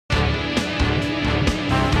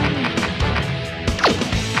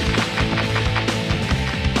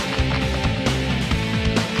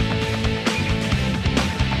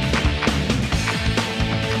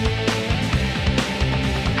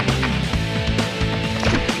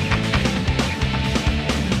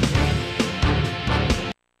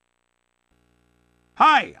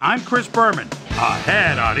Hi, I'm Chris Berman.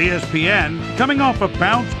 Ahead on ESPN, coming off a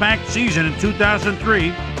bounce-back season in 2003,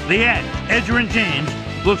 the Edge, Edgerrin James,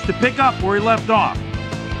 looks to pick up where he left off.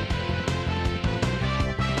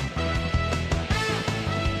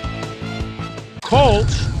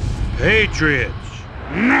 Colts, Patriots,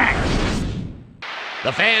 next.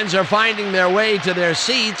 The fans are finding their way to their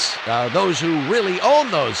seats, those who really own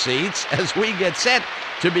those seats, as we get set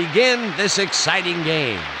to begin this exciting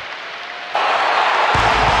game.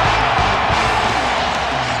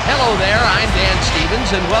 Hello there, I'm Dan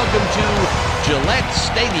Stevens, and welcome to Gillette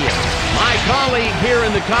Stadium. My colleague here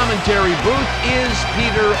in the commentary booth is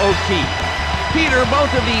Peter O'Keefe. Peter,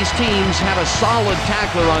 both of these teams have a solid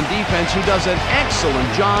tackler on defense who does an excellent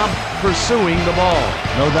job pursuing the ball.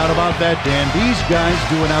 No doubt about that, Dan. These guys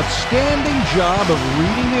do an outstanding job of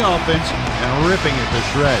reading the offense and ripping it to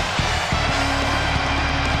shreds.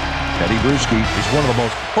 Teddy Bruschi is one of the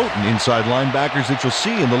most potent inside linebackers that you'll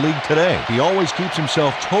see in the league today. He always keeps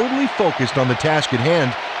himself totally focused on the task at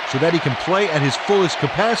hand so that he can play at his fullest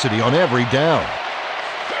capacity on every down.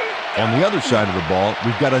 On the other side of the ball,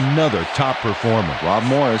 we've got another top performer. Rob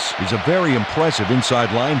Morris is a very impressive inside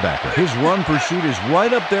linebacker. His run pursuit is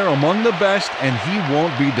right up there among the best, and he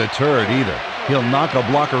won't be deterred either. He'll knock a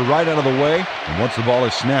blocker right out of the way, and once the ball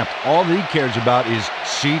is snapped, all he cares about is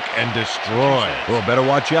seek and destroy. Well, better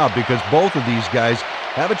watch out because both of these guys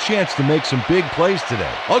have a chance to make some big plays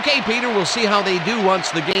today. Okay, Peter, we'll see how they do once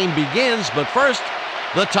the game begins, but first,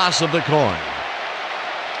 the toss of the coin.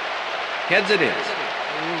 Heads it is.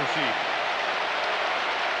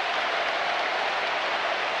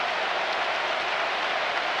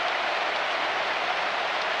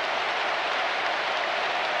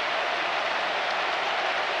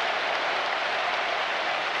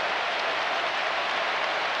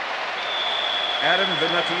 Adam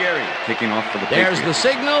Vinatieri kicking off for the Patriots. There's the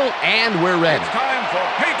signal, and we're ready. It's time for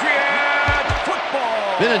Patriot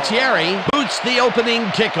football. Vinatieri boots the opening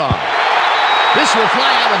kickoff. This will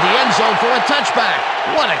fly out of the end zone for a touchback.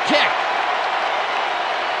 What a kick.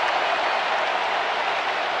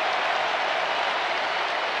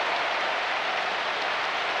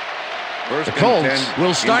 The Colts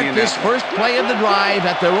will start this first play of the drive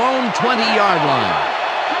at their own 20-yard line.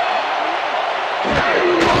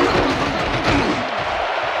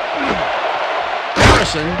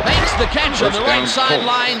 Makes the catch on the right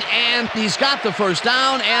sideline, and he's got the first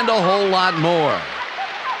down and a whole lot more.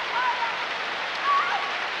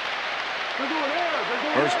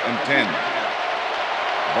 First and 10.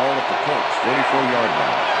 Ball at the Colts, 44-yard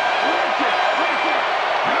line.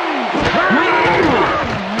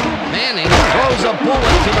 Manning throws a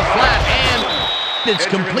bullet to the flat, and it's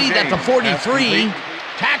complete at the 43,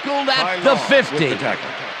 tackled at the 50.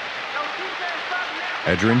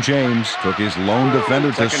 Edgerrin James took his lone defender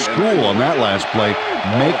to school on that last play,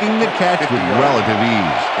 making the catch with relative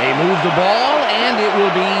ease. They move the ball, and it will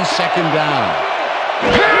be second down.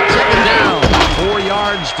 Second down, 4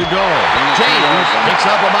 yards to go. James picks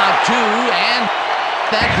up about 2, and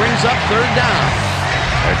that brings up third down.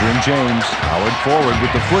 Edgerrin James powered forward with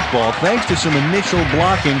the football thanks to some initial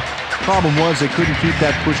blocking. Problem was they couldn't keep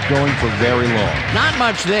that push going for very long. Not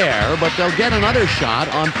much there, but they'll get another shot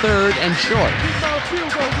on third and short.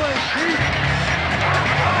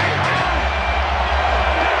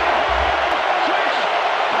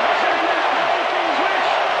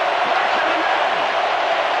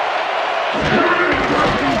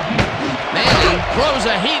 Manning throws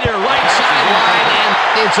a heater right sideline, and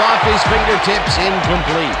it's off his fingertips,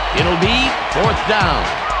 incomplete. It'll be fourth down.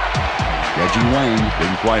 Reggie Wayne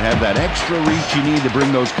didn't quite have that extra reach you need to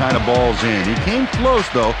bring those kind of balls in. He came close,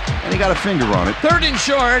 though, and he got a finger on it. Third and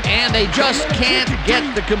short, and they just can't get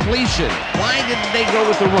the completion. Why didn't they go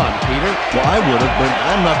with the run, Peter? Well, I would have, but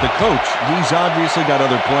I'm not the coach. He's obviously got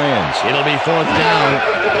other plans. It'll be fourth down.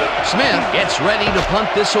 Smith gets ready to punt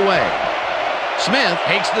this away. Smith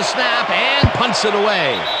takes the snap and punts it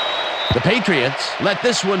away. The Patriots let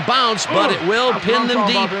this one bounce, but it will pin them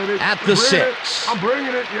deep at the 6. I'm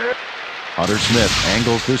bringing it, yeah. Hunter Smith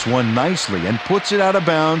angles this one nicely and puts it out of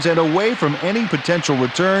bounds and away from any potential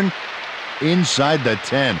return inside the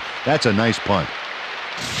 10. That's a nice punt.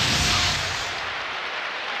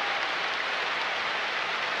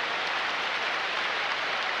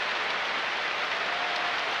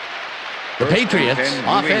 The Patriots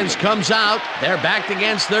offense comes out. They're backed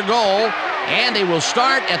against their goal, and they will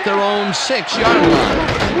start at their own 6-yard line.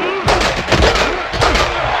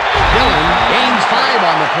 Gains 5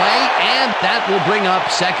 on the play, and that will bring up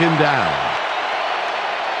second down.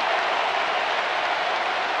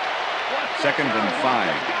 Second and 5.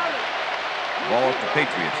 Ball at the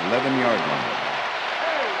Patriots, 11-yard line.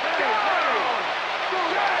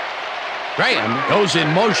 Graham goes in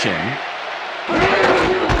motion.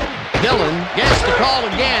 Dillon gets the call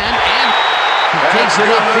again and takes it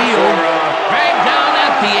upfield. Dragged down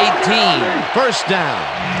at the 18. First down.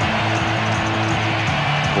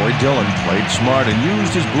 Corey Dillon played smart and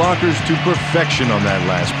used his blockers to perfection on that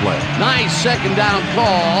last play. Nice second down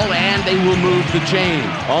call, and they will move the chain.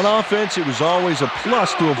 On offense, it was always a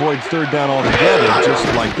plus to avoid third down altogether, just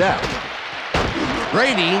like that.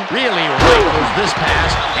 Brady really rifles this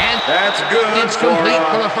pass, and That's good. it's complete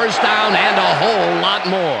for a first down and a whole lot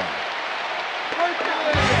more.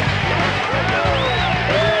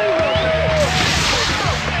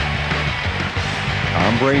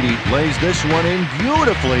 Tom Brady lays this one in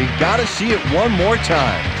beautifully. Got to see it one more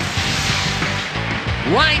time.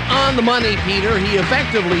 Right on the money, Peter. He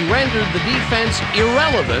effectively rendered the defense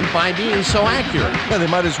irrelevant by being so accurate. Yeah, they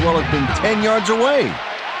might as well have been 10 yards away.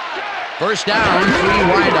 First down, 3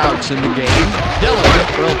 wideouts in the game. Dillon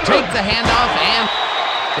will take the handoff and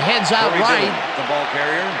heads out right. The ball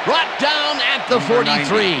carrier. Brought down at the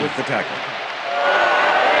 43. With the tackle.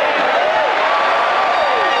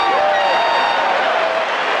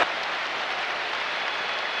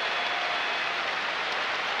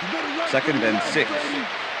 Second and 6.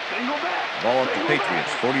 Ball at the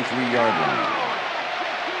Patriots, 43-yard line.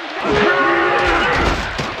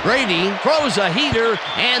 Brady throws a heater,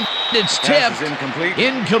 and it's Pass tipped. is incomplete.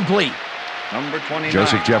 Incomplete. Number 29.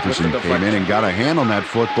 Joseph Jefferson with the came in and got a hand on that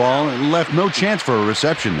football and left no chance for a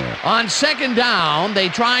reception there. On second down, they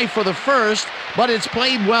try for the first, but it's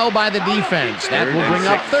played well by the defense. That will bring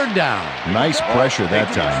up third down. Nice pressure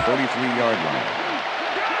that time. 43-yard line.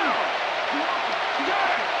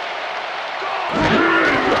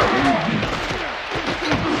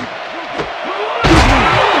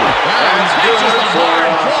 Catches the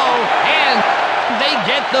hard throw, and they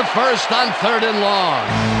get the first on third and long.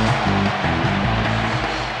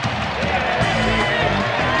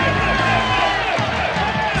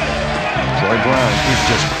 Troy Brown is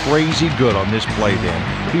just crazy good on this play, Dan.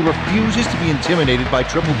 He refuses to be intimidated by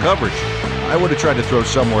triple coverage. I would have tried to throw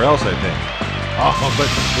somewhere else, I think. Oh, but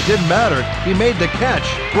it didn't matter. He made the catch.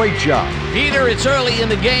 Great job. Peter, it's early in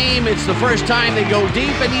the game. It's the first time they go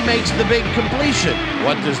deep, and he makes the big completion.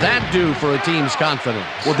 What does that do for a team's confidence?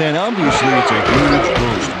 Well, Dan, obviously it's a huge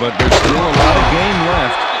boost, but there's still a lot of game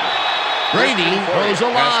left. Brady throws a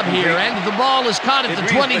lob here, and the ball is caught at the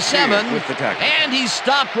 27, with the tackle. and he's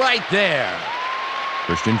stopped right there.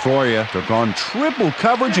 Christian Foria took on triple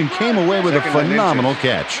coverage and came away with a phenomenal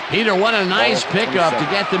catch. Peter, what a nice pickup to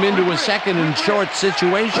get them into a second and short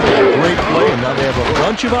situation. Great play, and now they have a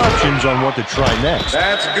bunch of options on what to try next.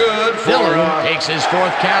 That's good for Dillon takes his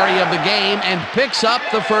 4th carry of the game and picks up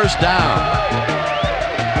the first down.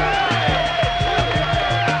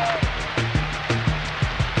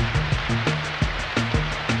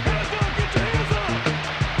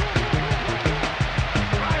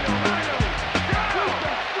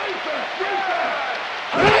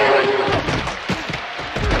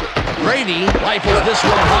 Brady rifles this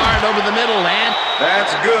one hard over the middle, and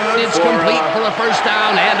That's good. it's complete for a first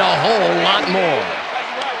down and a whole lot more.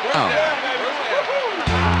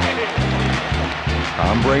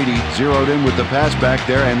 Tom Brady zeroed in with the pass back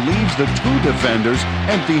there and leaves the 2 defenders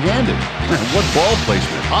empty-handed. What ball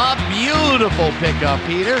placement. A beautiful pickup,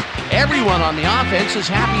 Peter. Everyone on the offense is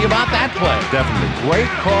happy about that play. Definitely. Great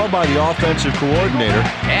call by the offensive coordinator.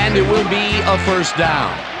 And it will be a first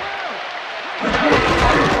down.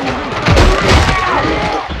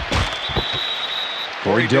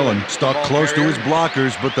 Corey Dillon stuck close to his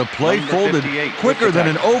blockers, but the play folded quicker than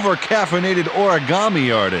an over-caffeinated origami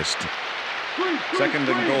artist. Second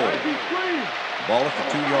and goal. Ball at the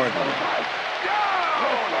 2-yard line.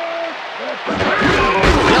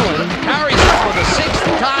 Dillon carries it for the 6th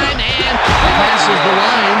time and passes the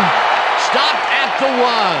line. Stopped at the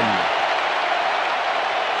 1.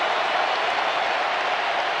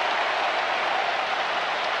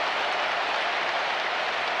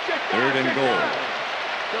 Third and goal.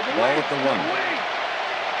 Ball at the 1.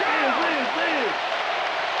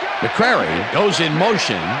 McCrary goes in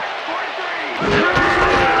motion.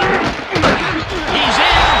 He's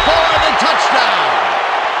in for the touchdown.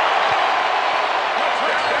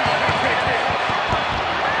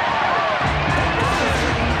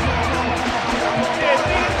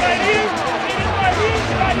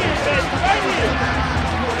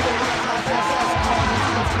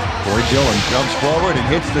 Corey Dillon jumps forward and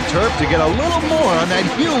hits the turf to get a little more on that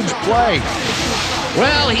huge play.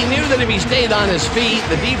 Well, he knew that if he stayed on his feet,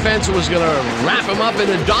 the defense was going to wrap him up in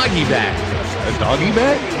a doggy bag. A doggy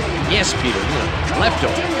bag? Yes, Peter,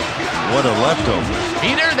 leftover. What a leftover.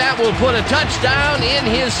 Peter, that will put a touchdown in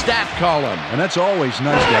his stat column. And that's always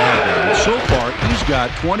nice to have that. And so far, he's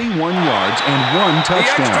got 21 yards and 1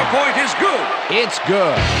 touchdown. The extra point is good. It's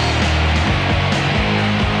good.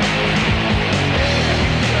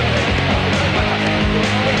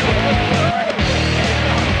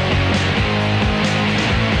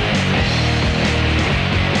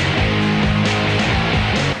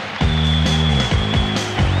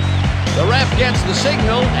 The ref gets the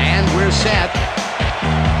signal, and we're set.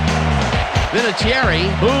 Vinatieri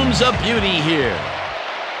booms a beauty here.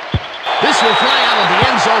 This will fly out of the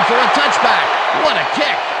end zone for a touchback. What a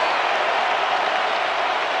kick.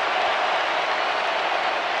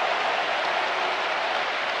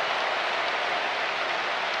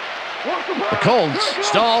 The Colts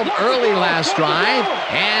stalled early last drive,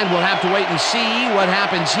 and we'll have to wait and see what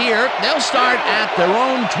happens here. They'll start at their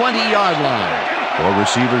own 20-yard line. 4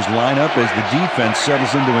 receivers line up as the defense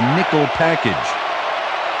settles into a nickel package.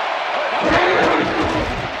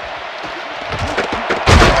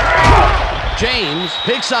 James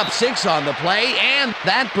picks up 6 on the play, and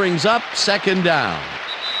that brings up 2nd down.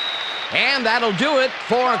 And that'll do it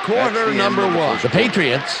for quarter number 1. The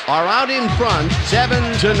Patriots are out in front,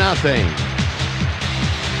 7-0.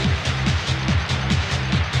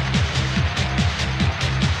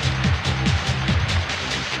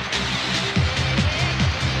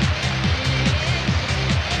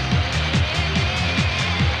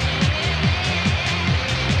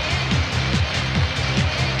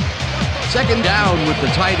 Second down with the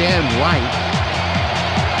tight end right.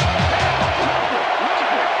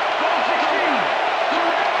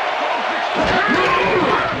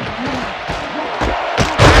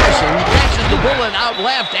 Catches the bullet out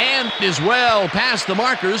left and is well past the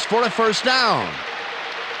markers for a 1st down.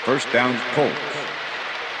 1st down, Colts.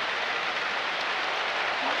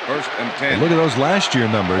 1st and 10. Look at those last year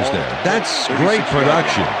numbers there. That's great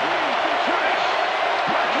production.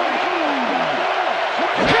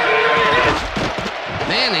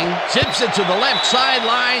 Manning zips it to the left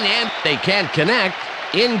sideline, and they can't connect.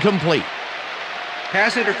 Incomplete.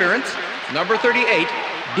 Pass interference, number 38,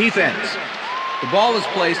 defense. The ball is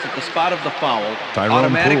placed at the spot of the foul.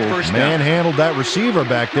 Automatic first down. Manhandled that receiver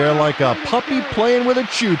back there like a puppy playing with a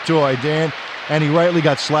chew toy, Dan. And he rightly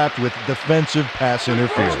got slapped with defensive pass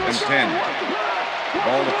interference. 1st and 10.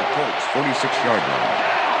 Ball at the Colts, 46-yard line.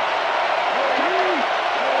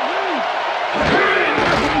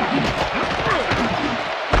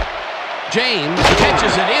 James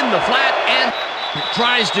catches it in the flat and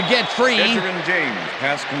tries to get free. Edgerrin James,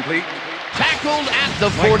 pass complete. Tackled at the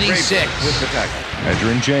 46. With the tackle.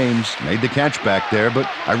 Edgerrin James made the catch back there, but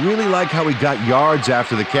I really like how he got yards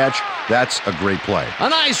after the catch. That's a great play. A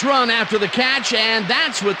nice run after the catch, and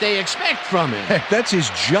that's what they expect from him. Heck, that's his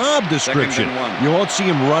job description. 2nd and 1. You won't see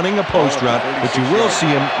him running a post route, but you will see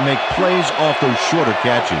him make plays off those shorter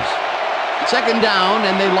catches. 2nd down,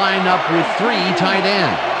 and they line up with 3 tight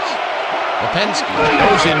ends. Lipinski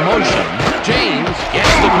goes in motion. James gets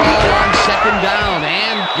the call on 2nd down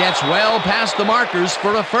and gets well past the markers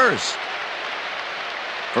for a 1st.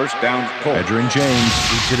 1st down, Colts. Edgerrin James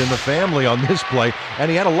keeps it in the family on this play, and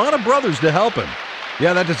he had a lot of brothers to help him.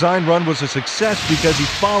 Yeah, that design run was a success because he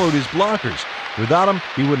followed his blockers. Without him,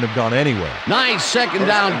 he wouldn't have gone anywhere. Nice 2nd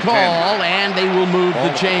down call, and they will move the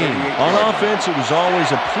chain. On offense, it was always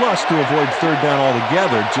a plus to avoid 3rd down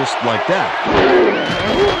altogether, just like that.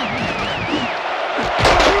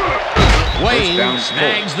 Wayne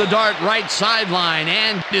snags the dart right sideline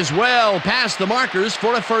and is well past the markers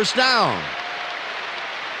for a 1st down.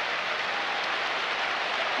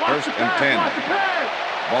 1st and 10.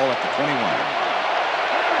 Ball at the 21.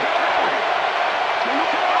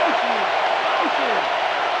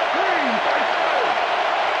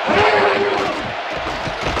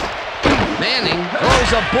 Manning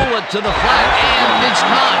throws a bullet to the flat, and it's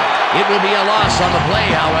caught. It will be a loss on the play,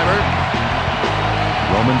 however.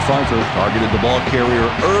 Roman Pfeiffer targeted the ball carrier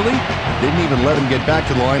early, didn't even let him get back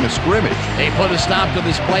to the line of scrimmage. They put a stop to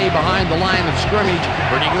this play behind the line of scrimmage.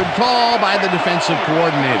 Pretty good call by the defensive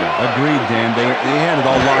coordinator. Agreed, Dan. They had it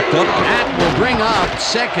all locked up. That will bring up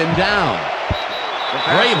 2nd down.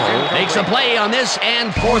 Vrabel makes a play on this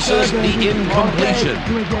and forces the incompletion.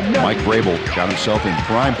 Mike Vrabel got himself in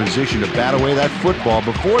prime position to bat away that football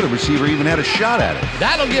before the receiver even had a shot at it.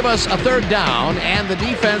 That'll give us a 3rd down, and the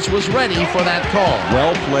defense was ready for that call.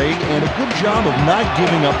 Well played, and a good job of not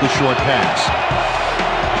giving up the short pass.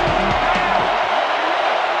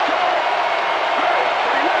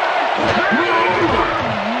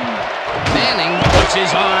 Manning puts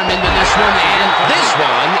his arm into this one, and this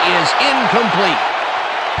one is incomplete.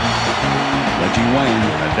 Reggie Wayne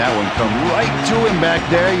had That one come right to him back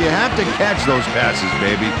there. You have to catch those passes,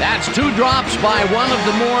 baby. That's 2 drops by one of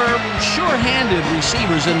the more sure-handed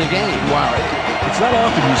receivers in the game. Wow, it's not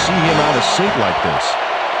often you see him out of sync like this.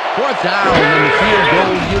 4th down, and the field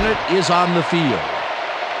goal unit is on the field.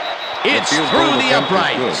 It's through the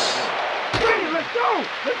uprights. Let's go!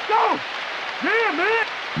 Let's go! Yeah, man!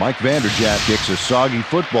 Mike Vanderjagt kicks a soggy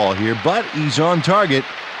football here, but he's on target.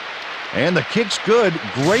 And the kick's good.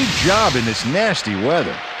 Great job in this nasty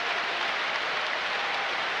weather.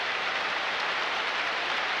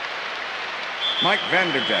 Mike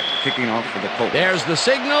Vanderjagt kicking off for the Colts. There's the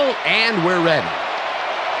signal, and we're ready.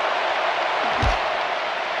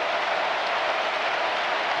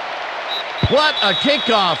 What a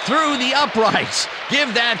kickoff through the uprights.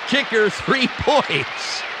 Give that kicker 3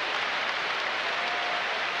 points.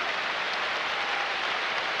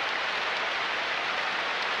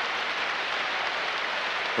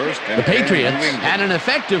 The Patriots had an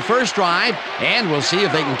effective first drive, and we'll see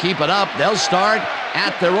if they can keep it up. They'll start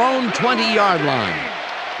at their own 20-yard line.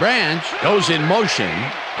 Branch goes in motion.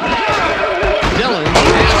 Dillon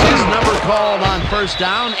has his number called on first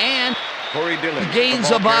down, and gains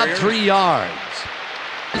about 3 yards.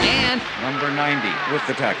 And number 90 with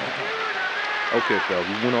the tackle. Okay, fellas,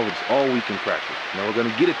 we went over this all week in practice. Now we're going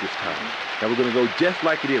to get it this time. Now we're going to go just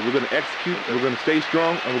like it is. We're going to execute, and we're going to stay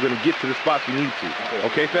strong, and we're going to get to the spots we need to.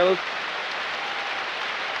 Okay, fellas?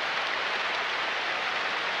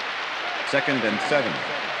 2nd and 7.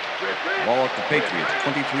 Ball at the Patriots,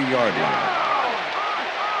 23-yard line.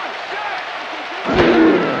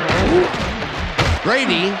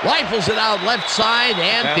 Brady rifles it out left side,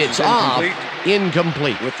 and it's off.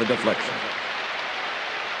 Incomplete. With the deflection.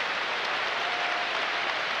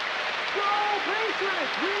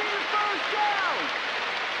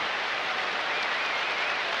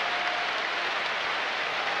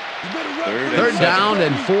 Third down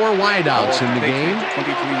and 4 wideouts in the game.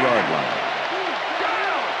 23-yard line.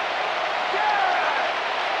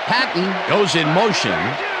 Patton goes in motion.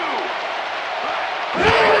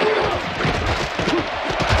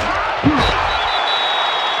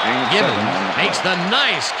 Gibbons makes the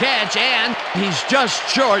nice catch, and he's just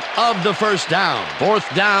short of the first down.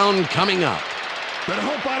 4th down coming up. Better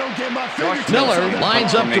hope I don't get my fingers. Miller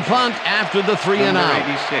lines up to punt after the 3 and out.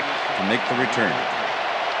 86 to make the return.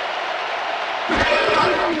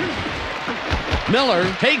 Miller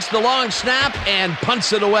takes the long snap and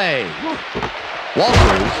punts it away.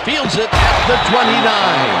 Walters fields it at the 29.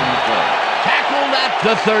 Tackled at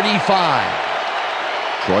the 35.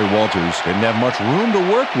 Troy Walters didn't have much room to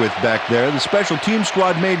work with back there. The special team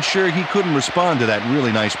squad made sure he couldn't respond to that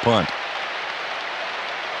really nice punt.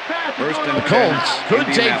 The Colts could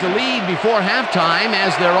take the lead before halftime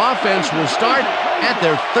as their offense will start at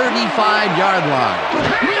their 35-yard line.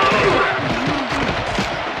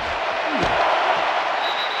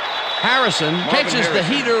 Harrison catches the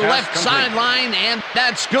heater left sideline, and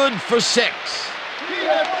that's good for 6.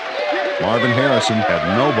 Marvin Harrison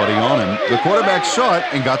had nobody on him. The quarterback saw it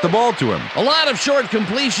and got the ball to him. A lot of short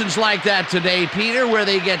completions like that today, Peter, where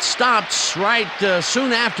they get stopped right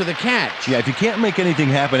soon after the catch. Yeah, if you can't make anything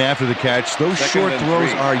happen after the catch, those short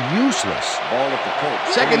throws are useless. Ball at the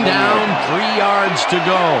Colts. 2nd down, 3 yards to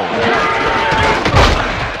go.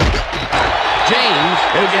 James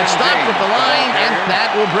will get stopped at the line, and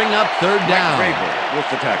that will bring up 3rd down. With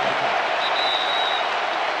the tackle.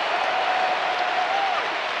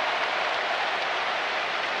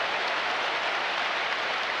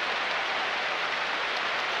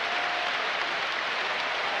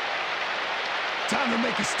 Time to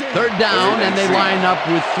make a stand. 3rd down, and they line up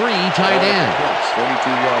with 3 tight ends.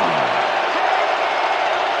 42-yard line.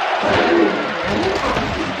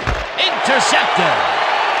 Intercepted.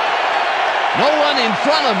 No one in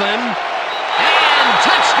front of him, and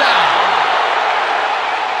touchdown.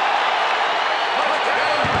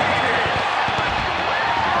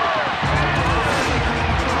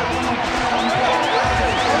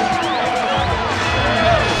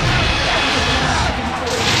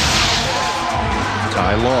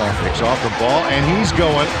 Ty Law picks off the ball, and he's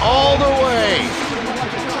going all the way.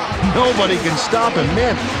 Nobody can stop him,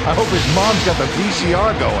 man. I hope his mom's got the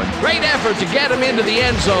VCR going. Great effort to get him into the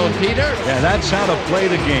end zone, Peter. Yeah, that's how to play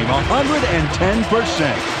the game.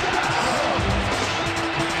 110%.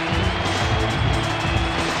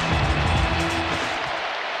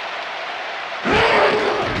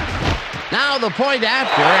 Now the point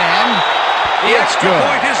after, and it's good. The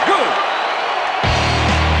point is good.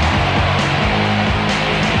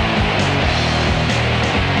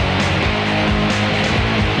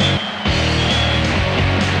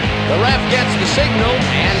 The ref gets the signal,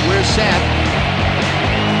 and we're set.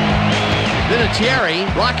 Vinatieri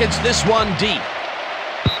rockets this one deep.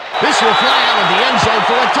 This will fly out of the end zone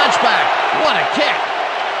for a touchback. What a kick.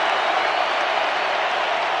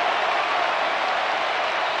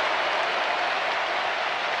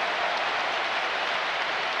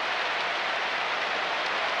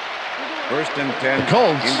 First and 10. The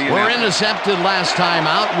Colts were intercepted last time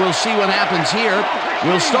out. We'll see what happens here.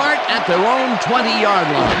 We'll start at their own 20-yard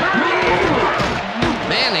line.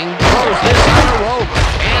 Manning throws this on a rope,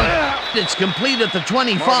 and it's complete at the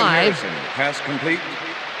 25. Pass complete.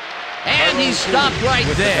 And he's stopped right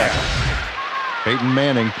there. Peyton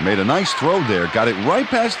Manning made a nice throw there. Got it right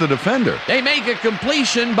past the defender. They make a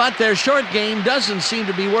completion, but their short game doesn't seem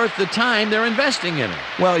to be worth the time they're investing in it.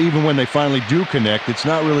 Well, even when they finally do connect, it's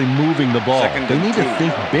not really moving the ball. They need to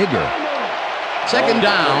think bigger. Second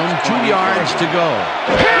down, 2 yards to go.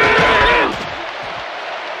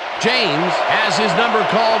 James has his number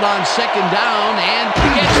called on second down and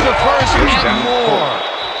gets the first and more.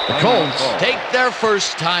 The Colts take their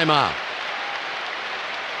first timeout.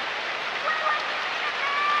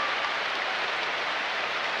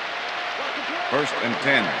 First and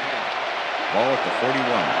 10. Ball at the 41.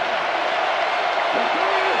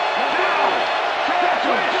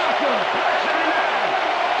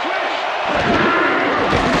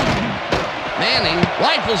 Manning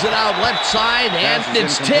rifles it out left side, and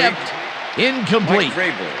it's tipped. Incomplete.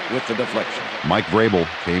 Mike Vrabel with the deflection. Mike Vrabel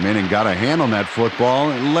came in and got a hand on that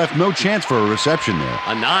football and left no chance for a reception there.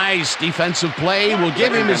 A nice defensive play will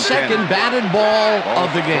give him his second batted ball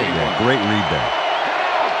of the game. Yeah, great read there.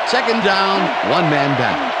 Second down, one man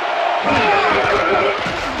down.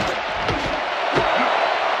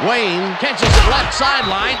 Wayne catches it left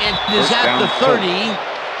sideline and is at the 30.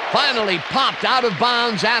 Finally popped out of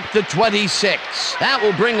bounds at the 26. That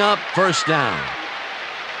will bring up first down.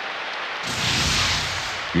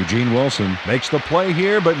 Eugene Wilson makes the play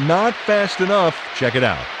here, but not fast enough. Check it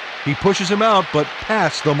out. He pushes him out, but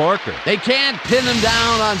past the marker. They can't pin him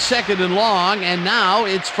down on second and long, and now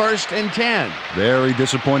it's first and 10. Very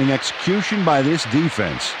disappointing execution by this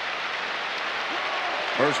defense.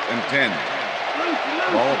 First and 10.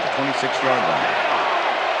 Ball at the 26-yard line.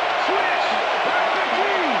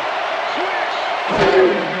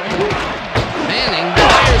 Manning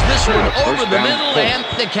fires this one over the middle, and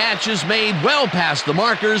the catch is made well past the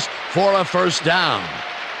markers for a first down.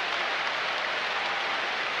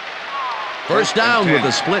 First down with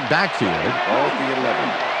a split backfield. Ball at the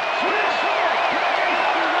 11.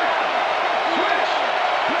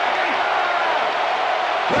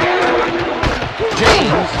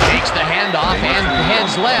 James takes the handoff and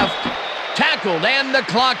heads left. Tackled, and the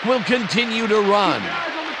clock will continue to run.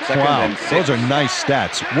 Wow, those are nice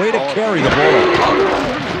stats. Way to carry the ball.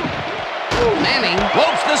 Manning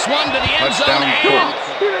ropes this one to the end zone,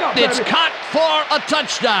 and it's caught for a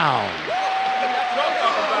touchdown.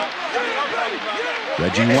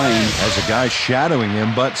 Reggie Wayne has a guy shadowing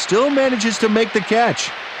him, but still manages to make the catch.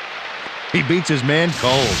 He beats his man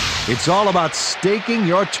cold. It's all about staking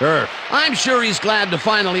your turf. I'm sure he's glad to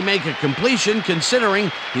finally make a completion,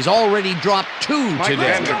 considering he's already dropped 2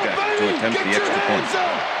 today. To attempt the extra point.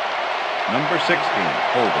 Number 16,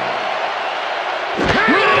 holding.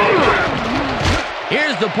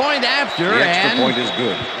 Here's the point after, the extra and point is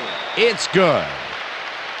good. It's good.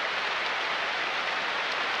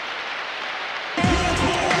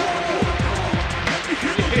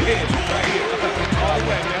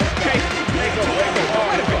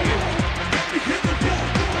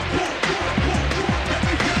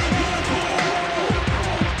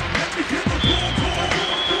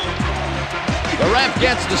 The ref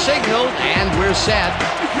gets the signal, and we're set.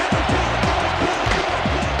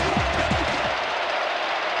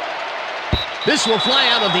 This will fly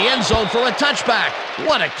out of the end zone for a touchback.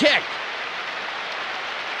 What a kick.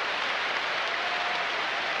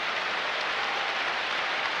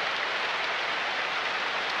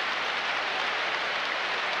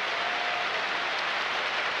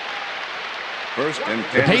 First and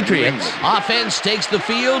 10. The Patriots offense takes the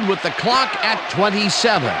field with the clock at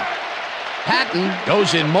 27. Patton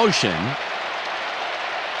goes in motion.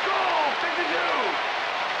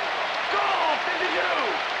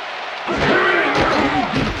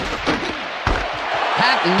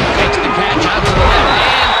 Patton takes the catch out to the left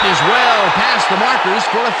and is well past the markers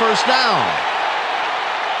for a first down.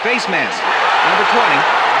 Face mask, number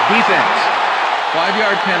 20, defense.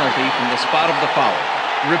 5-yard penalty from the spot of the foul.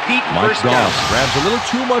 Repeat first down. Mike Goss grabs a little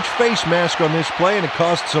too much face mask on this play, and it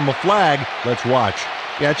costs him a flag. Let's watch.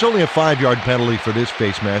 Yeah, it's only a 5-yard penalty for this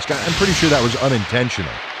face mask. I'm pretty sure that was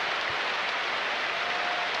unintentional.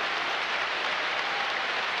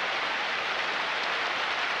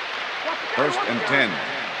 First and 10.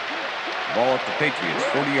 Ball at the Patriots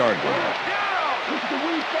 40-yard line.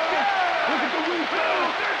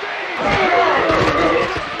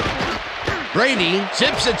 Brady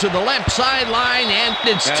tips it to the left sideline, and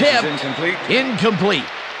it's tipped. Incomplete.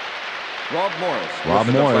 Rob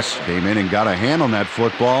Morris came in and got a hand on that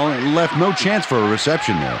football and left no chance for a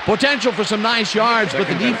reception there. Potential for some nice yards, but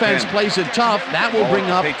the defense plays it tough. That will bring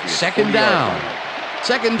up second down.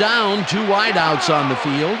 Second down, 2 wideouts on the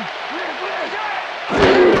field.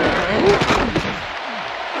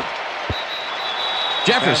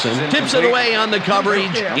 Jefferson tips it away on the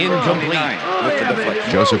coverage. Incomplete.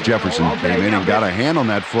 Joseph Jefferson came in and got a hand on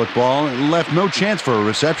that football and left no chance for a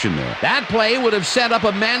reception there. That play would have set up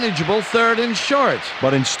a manageable 3rd and short.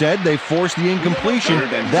 But instead, they forced the incompletion.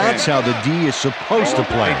 That's how the D is supposed to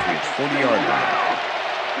play. 40-yard line.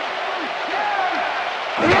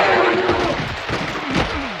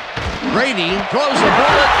 Brady throws a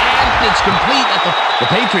bullet, and it's complete at the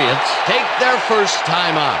Patriots take their first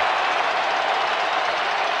time out.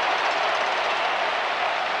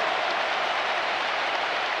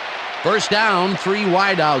 First down, 3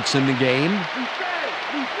 wideouts in the game.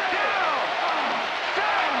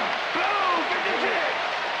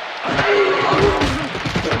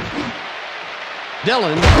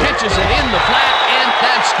 Dillon catches it in the flat, and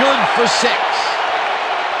that's good for 6.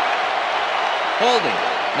 Holding,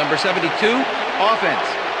 number 72, offense.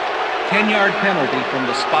 10-yard penalty from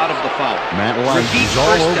the spot of the foul. Matt Light is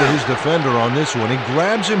all over his defender on this one. He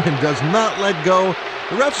grabs him and does not let go.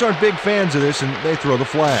 The refs aren't big fans of this, and they throw the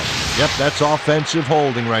flag. Yep, that's offensive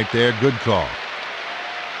holding right there. Good call.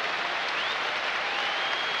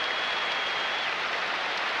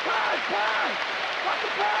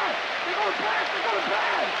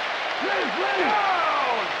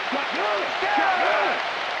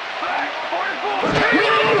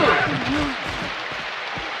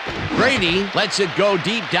 Brady lets it go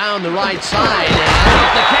deep down the right side,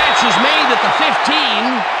 and the catch is made at the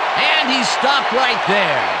 15, and he's stopped right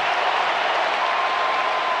there.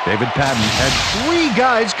 David Patton had 3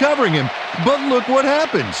 guys covering him, but look what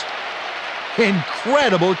happens.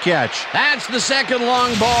 Incredible catch. That's the second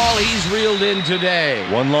long ball he's reeled in today.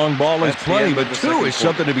 1 long ball is plenty, but 2 is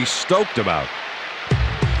something to be stoked about.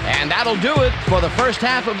 And that'll do it for the first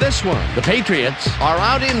half of this one. The Patriots are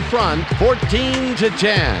out in front, 14-10.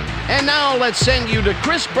 And now let's send you to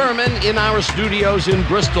Chris Berman in our studios in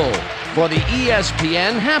Bristol for the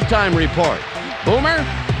ESPN Halftime Report. Boomer?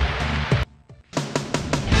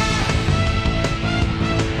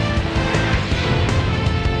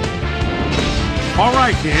 All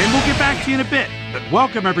right, Dan, we'll get back to you in a bit. But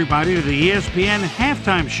welcome, everybody, to the ESPN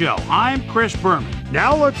Halftime Show. I'm Chris Berman.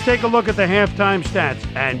 Now let's take a look at the halftime stats.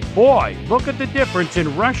 And boy, look at the difference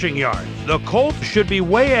in rushing yards. The Colts should be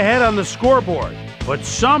way ahead on the scoreboard, but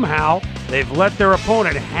somehow they've let their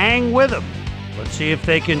opponent hang with them. Let's see if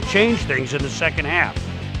they can change things in the second half.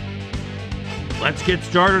 Let's get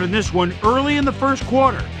started in this one early in the first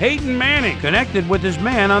quarter. Peyton Manning connected with his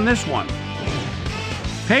man on this one.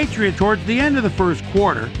 Patriots towards the end of the first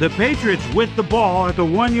quarter. The Patriots with the ball at the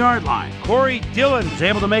 1-yard line. Corey Dillon is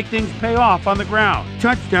able to make things pay off on the ground.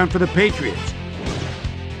 Touchdown for the Patriots.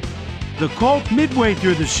 The Colts midway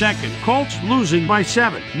through the second. Colts losing by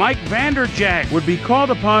 7. Mike Vanderjagt would be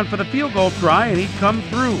called upon for the field goal try, and he'd come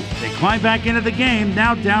through. They climb back into the game,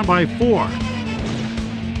 now down by 4.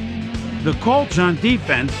 The Colts on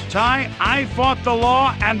defense. Ty, I fought the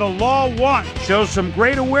law, and the law won. Shows some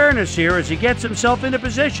great awareness here as he gets himself into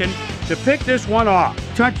position to pick this one off.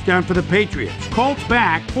 Touchdown for the Patriots. Colts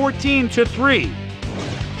back 14-3.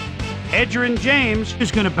 Edgerrin James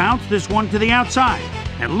is going to bounce this one to the outside.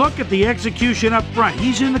 And look at the execution up front.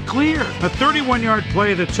 He's in the clear. A 31-yard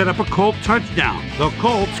play that set up a Colt touchdown. The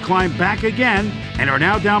Colts climb back again and are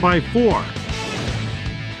now down by 4.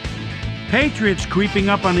 Patriots creeping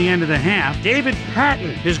up on the end of the half. David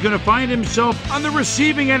Patton is going to find himself on the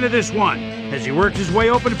receiving end of this one as he works his way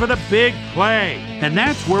open for the big play. And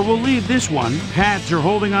that's where we'll leave this one. Pats are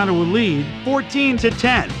holding on to a lead,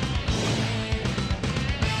 14-10.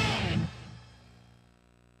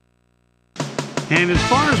 And as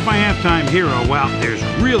far as my halftime hero, well, there's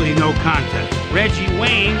really no contest. Reggie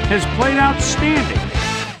Wayne has played outstanding.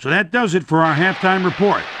 So that does it for our halftime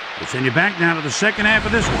report. We'll send you back now to the second half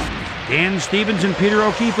of this one. Dan Stevens and Peter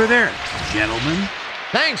O'Keefe are there. Gentlemen.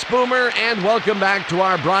 Thanks, Boomer, and welcome back to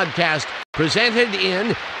our broadcast presented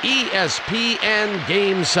in ESPN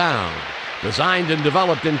Game Sound. Designed and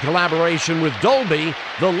developed in collaboration with Dolby,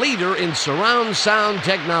 the leader in surround sound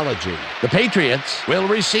technology. The Patriots will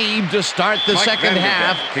receive to start the second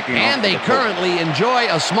half, and they currently enjoy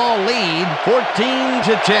a small lead, 14-10.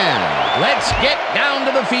 Let's get down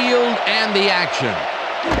to the field and the action.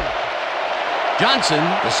 Johnson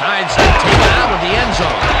decides to take it out of the end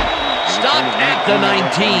zone. Stopped at the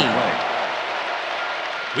 19.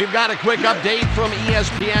 We've got a quick update from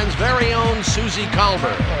ESPN's very own Susie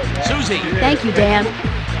Colbert. Susie. Thank you, Dan.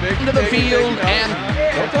 Into the field and...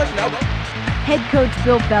 Head coach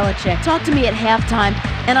Bill Belichick talked to me at halftime,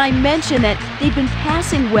 and I mentioned that they've been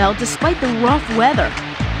passing well despite the rough weather.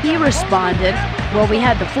 He responded, well, we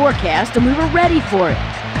had the forecast and we were ready for it.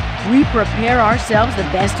 We prepare ourselves the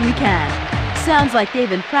best we can. Sounds like they've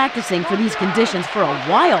been practicing for these conditions for a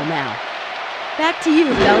while now. Back to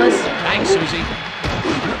you, fellas. Thanks, Susie.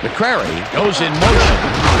 McCrary goes in motion.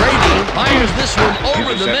 Brady fires this one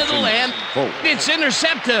over the middle, and it's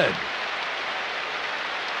intercepted.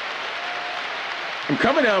 I'm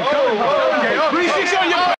coming now.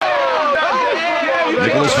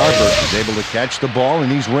 Nicholas Harper is able to catch the ball in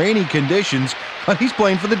these rainy conditions, but he's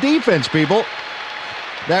playing for the defense, people.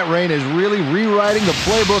 That rain is really rewriting the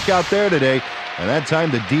playbook out there today, and that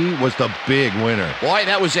time the D was the big winner. Boy,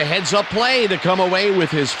 that was a heads-up play to come away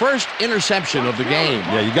with his first interception of the game.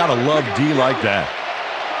 Yeah, you got to love D like that.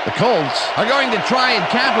 The Colts are going to try and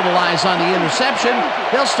capitalize on the interception.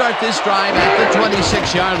 They'll start this drive at the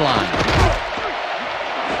 26-yard line.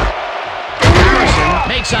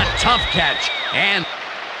 Makes a tough catch, and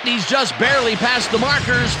he's just barely past the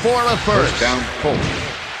markers for a first. First down, Colts.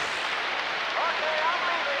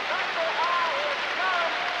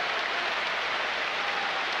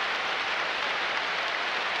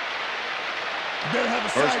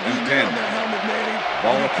 First and 10.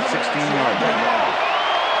 Ball at the 16-yard line.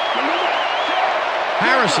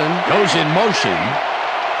 Harrison goes in motion.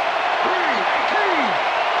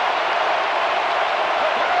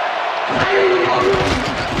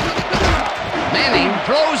 Manning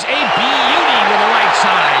throws a beauty to the right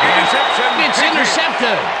side. It's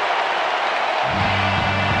intercepted.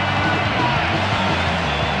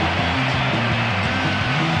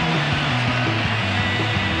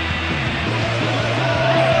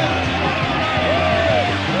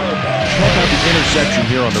 Check out the interception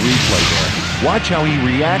here on the replay there. Watch how he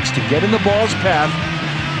reacts to get in the ball's path.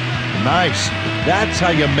 Nice. That's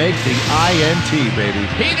how you make the INT, baby.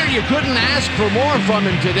 Peter, you couldn't ask for more from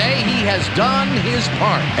him today. He has done his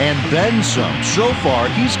part. And then some. So far,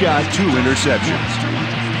 he's got 2 interceptions.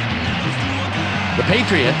 The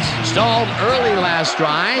Patriots stalled early last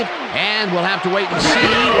drive, and we'll have to wait and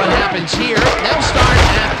see what happens here. They'll start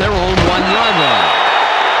at their own 1-yard line.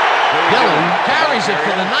 Dillon carries it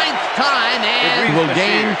for the 9th time and will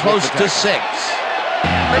gain close to 6.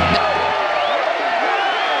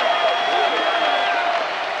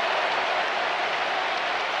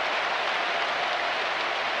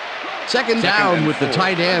 Second down with the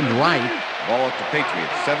tight end right. Ball at the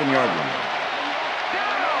Patriots, 7-yard line.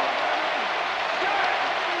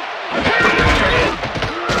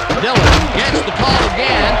 Dillon gets the call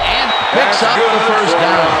again and picks up the first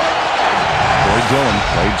down. Boy, Dillon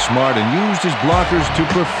played smart and used his blockers to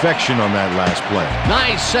perfection on that last play.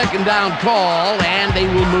 Nice second down call, and they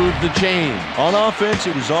will move the chain. On offense,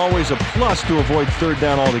 it was always a plus to avoid third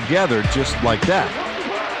down altogether, just like that.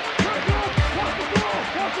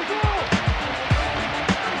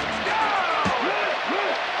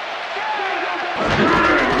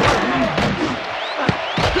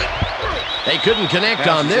 They couldn't connect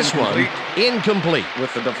on this one. Incomplete.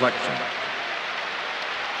 With the deflection.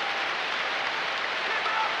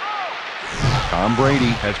 Tom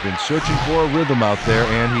Brady has been searching for a rhythm out there,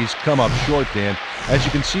 and he's come up short, Dan. As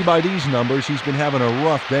you can see by these numbers, he's been having a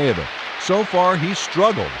rough day of it. So far, he's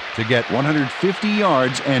struggled to get 150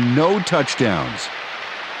 yards and no touchdowns.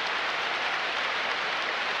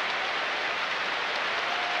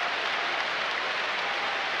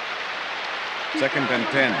 Second and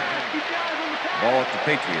 10. Ball at the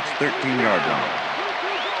Patriots, 13-yard line.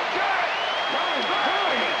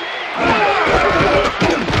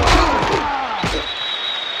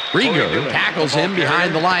 Rieger tackles him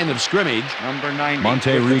behind the line of scrimmage. Number 90. Monte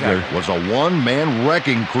Rieger was a one-man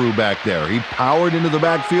wrecking crew back there. He powered into the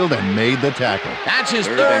backfield and made the tackle. That's his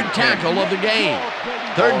third tackle of the game.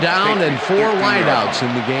 Third down and 4 wideouts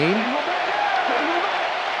in the game.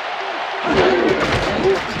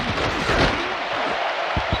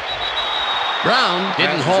 Brown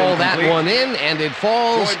didn't haul that one in, and it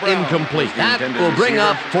falls incomplete. That will bring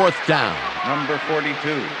up 4th down. Number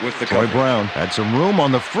 42 with the Troy coverage. Brown had some room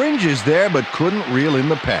on the fringes there, but couldn't reel in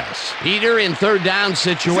the pass. Peter, in third down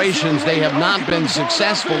situations, they have not been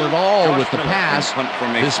successful at all with the pass.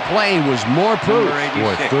 This play was more proof.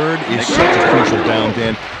 Boy, third is such a crucial down,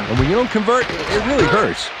 Dan. And when you don't convert, it really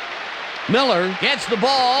hurts. Miller gets the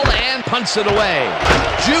ball and punts it away.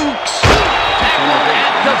 Jukes tackled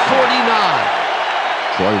at the 49.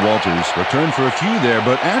 Troy Walters returned for a few there,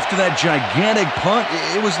 but after that gigantic punt,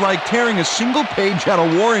 it was like tearing a single page out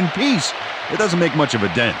of War and Peace. It doesn't make much of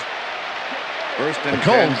a dent. The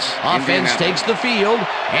Colts offense takes the field,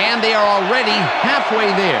 and they are already halfway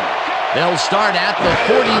there. They'll start at the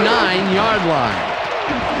 49-yard line.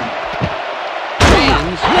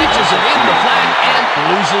 James catches it in the flat and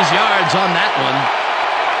loses yards on that one.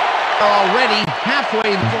 They're already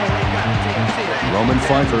halfway there. Roman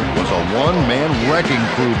Pfeiffer was a one-man wrecking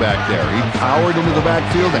crew back there. He powered into the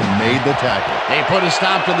backfield and made the tackle. They put a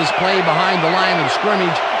stop to this play behind the line of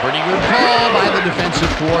scrimmage. Pretty good call by the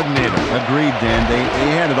defensive coordinator. Agreed, Dan. They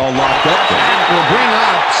had it all locked up there. That will bring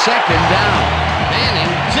up second down.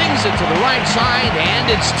 Manning zings it to the right side,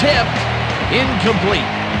 and it's tipped. Incomplete.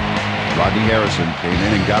 Rodney Harrison came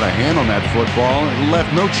in and got a hand on that football and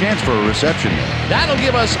left no chance for a reception there. That'll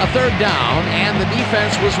give us a third down, and the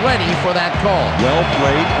defense was ready for that call. Well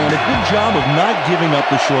played, and a good job of not giving up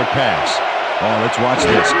the short pass. Oh, let's watch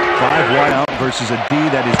this. 5 wide out versus a D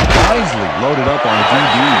that is wisely loaded up on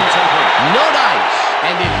DBs. No dice,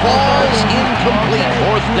 and it falls incomplete.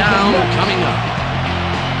 Fourth down coming up.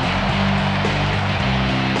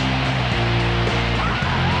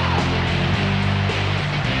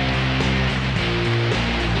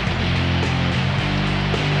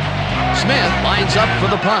 Smith lines up for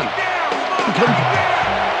the punt.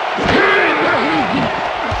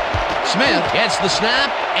 Smith gets the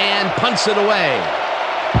snap and punts it away.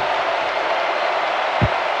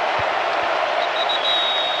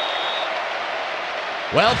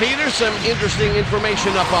 Well, Peter, some interesting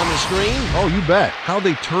information up on the screen. Oh, you bet. How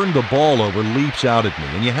they turned the ball over leaps out at me,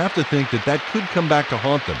 and you have to think that that could come back to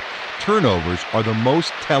haunt them. Turnovers are the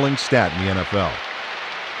most telling stat in the NFL.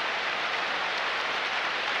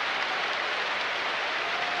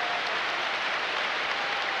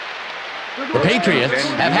 The Patriots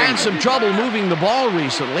have had some trouble moving the ball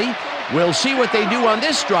recently. We'll see what they do on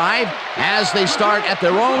this drive as they start at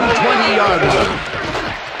their own 20-yard line.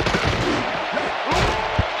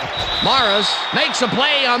 Morris makes a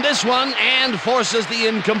play on this one and forces the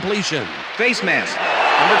incompletion. Face mask,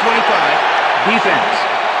 number 25, defense.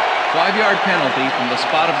 5-yard penalty from the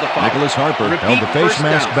spot of the foul. Nicholas Harper held the face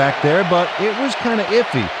mask back there, but it was kind of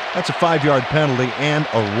iffy. That's a 5-yard penalty and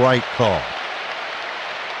a right call.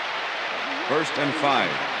 1st and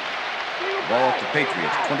 5. Ball at the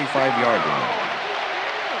Patriots, 25-yard line.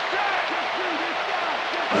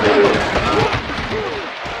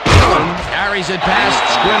 Carries it past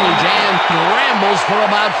scrimmage and rambles for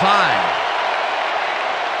about 5.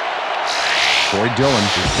 Troy Dillon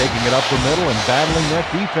is taking it up the middle and battling that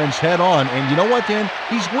defense head on. And you know what, Dan?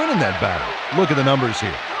 He's winning that battle. Look at the numbers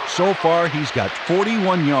here. So far, he's got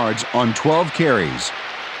 41 yards on 12 carries.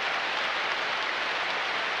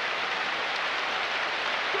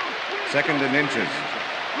 2nd and inches.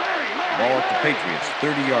 Ball at the Patriots,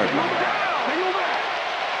 30-yard line.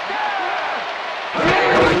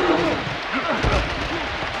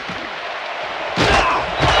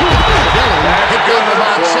 Dillon picked up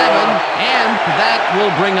about 7, and that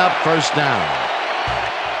will bring up first down.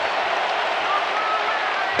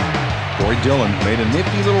 Troy Dillon made a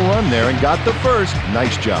nifty little run there and got the first.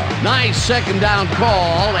 Nice job. Nice second down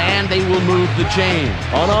call, and they will move the chain.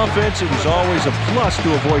 On offense, it was always a plus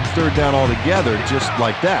to avoid third down altogether, just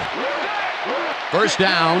like that. First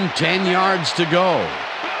down, 10 yards to go.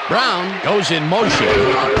 Brown goes in motion.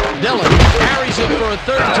 Dillon carries it for a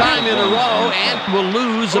third time in a row and will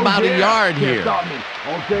lose about a yard here.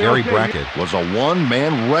 Gary Brackett was a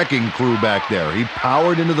one-man wrecking crew back there. He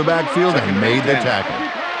powered into the backfield and made the tackle.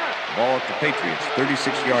 Ball at the Patriots,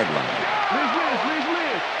 36-yard line.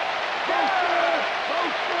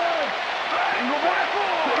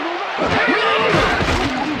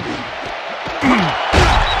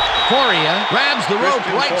 Coria grabs the rope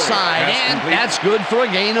right side, and that's good for a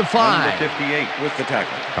gain of 5. 58 with the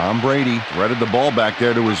tackle. Tom Brady threaded the ball back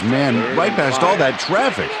there to his men, right past all that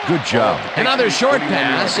traffic. Good job. Another short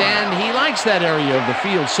pass, and he likes that area of the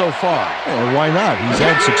field so far. Well, why not? He's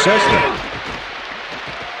had success there.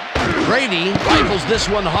 Brady rifles this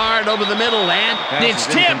one hard over the middle, and it's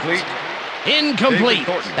tipped. Incomplete.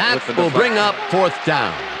 That will bring up fourth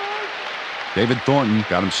down. David Thornton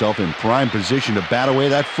got himself in prime position to bat away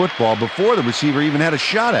that football before the receiver even had a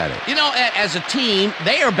shot at it. You know, as a team,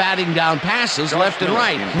 they are batting down passes left and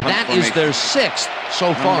right. That is their 6th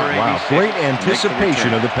so far. Wow, great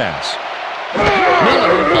anticipation of the pass.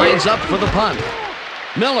 Miller lines up for the punt.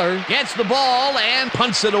 Miller gets the ball and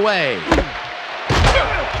punts it away.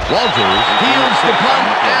 Walters fields the punt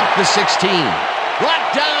at the 16.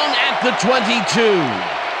 Brought down at the 22.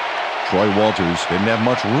 Troy Walters didn't have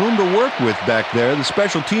much room to work with back there. The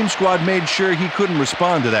special team squad made sure he couldn't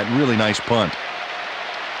respond to that really nice punt.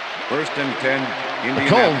 1st and 10, The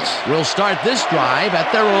Colts will start this drive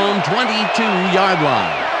at their own 22-yard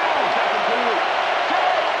line.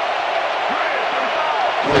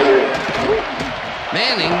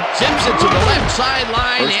 Manning zips it to the left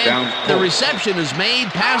sideline, and the reception is made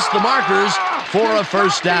past the markers for a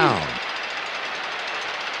first down.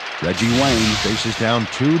 Reggie Wayne faces down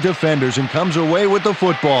 2 defenders and comes away with the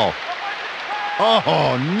football.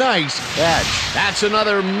 Oh, nice catch. That's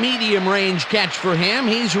another medium-range catch for him.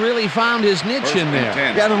 He's really found his niche in there.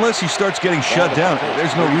 Yeah, and unless he starts getting shut down,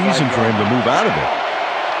 there's no reason for him to move out of it.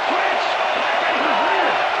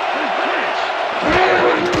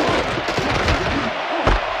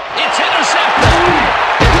 It's intercepted.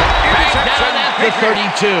 Back down at the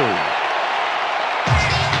 32.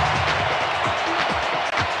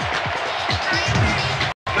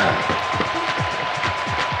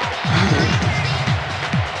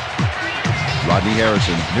 Rodney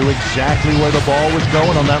Harrison knew exactly where the ball was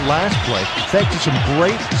going on that last play, thanks to some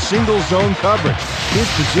great single-zone coverage. His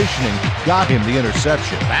positioning got him the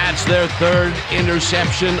interception. That's their 3rd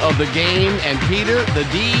interception of the game, and Peter, the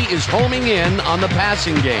D is homing in on the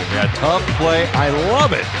passing game. Yeah, tough play. I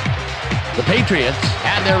love it. The Patriots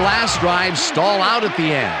had their last drive stall out at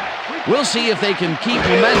the end. We'll see if they can keep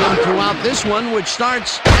momentum throughout this one, which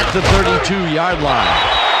starts at the 32-yard line.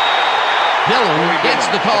 Dillon gets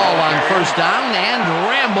the call on first down and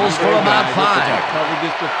rambles for about 5. Covered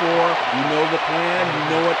this before. You know the plan. You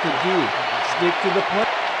know what to do. Stick to the plan.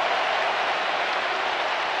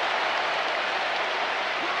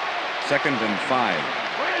 2nd and 5.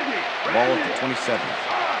 Ball at the 27.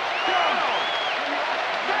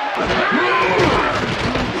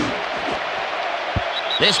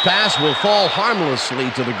 This pass will fall harmlessly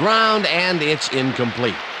to the ground, and it's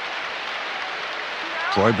incomplete.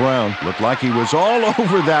 Troy Brown looked like he was all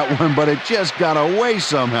over that one, but it just got away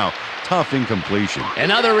somehow. Tough incompletion.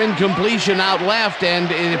 Another incompletion out left,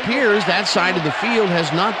 and it appears that side of the field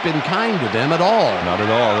has not been kind to them at all. Not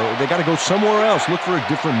at all. They got to go somewhere else. Look for a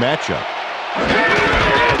different matchup.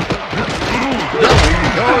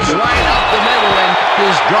 Goes right up the middle and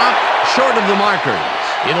is dropped short of the markers.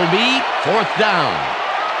 It'll be 4th down.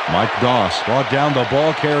 Mike Doss brought down the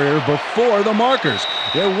ball carrier before the markers.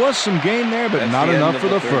 There was some gain there, but not enough for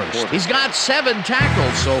the first. He's got 7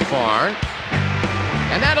 tackles so far,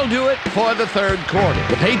 and that'll do it for the 3rd quarter.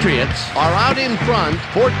 The Patriots are out in front,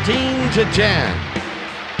 14-10.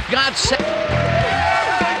 Got 7.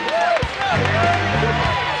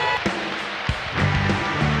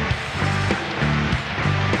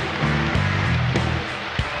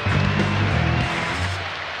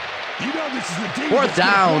 Fourth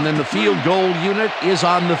down, and the field goal unit is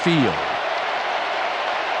on the field.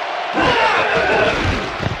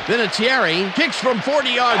 Vinatieri kicks from 40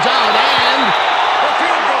 yards out, and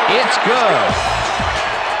it's good.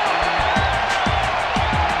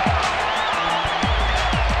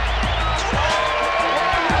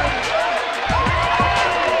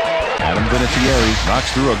 Adam Vinatieri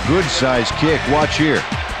knocks through a good-sized kick. Watch here.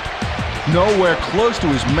 Nowhere close to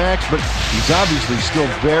his max, but he's obviously still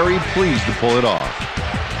very pleased to pull it off.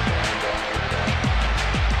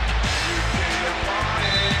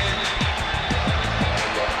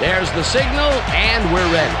 There's the signal, and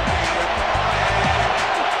we're ready.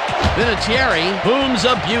 Vinatieri booms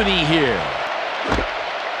a beauty here.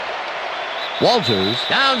 Walters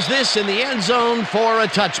downs this in the end zone for a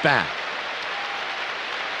touchback.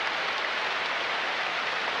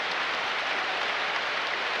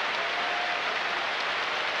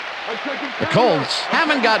 The Colts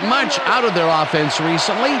haven't got much out of their offense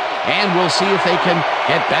recently, and we'll see if they can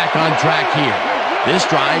get back on track here. This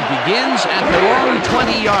drive begins at their own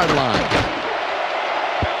 20-yard line.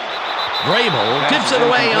 Vrabel tips it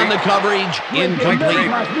away on the coverage, incomplete.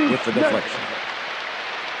 With the deflection.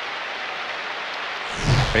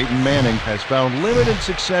 Peyton Manning has found limited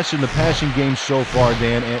success in the passing game so far,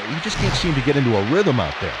 Dan, and he just can't seem to get into a rhythm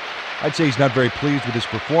out there. I'd say he's not very pleased with his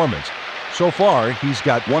performance. So far, he's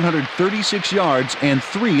got 136 yards and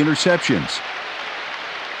 3 interceptions.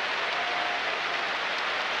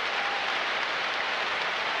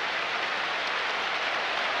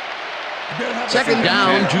 Second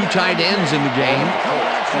down, 2 tight ends in the game.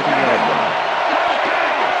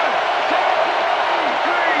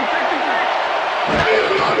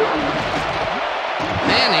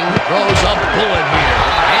 Manning throws a bullet here,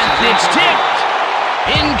 and it's tipped.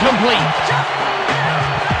 Incomplete.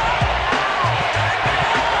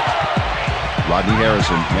 Rodney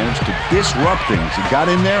Harrison managed to disrupt things. He got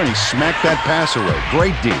in there and he smacked that pass away.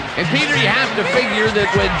 Great D. And Peter, you have to figure that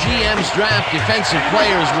when GMs draft defensive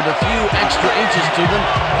players with a few extra inches to them,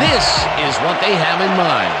 this is what they have in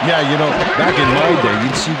mind. Yeah, you know, back in my day,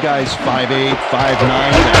 you'd see guys 5'8", 5'9"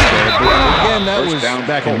 back there. But again, that was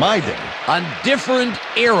back in my day. A different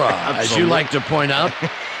era, as you like to point out.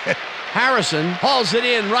 Harrison hauls it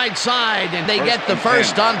in right side, and they get the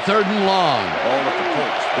first on 3rd and long. Ball at the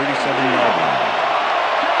Colts, 37-yard line.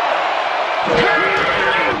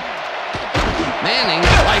 Manning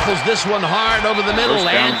rifles this one hard over the middle,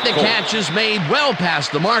 and the catch is made well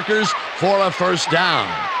past the markers for a first down.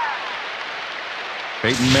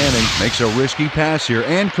 Peyton Manning makes a risky pass here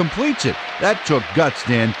and completes it. That took guts,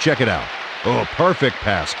 Dan. Check it out. Oh, perfect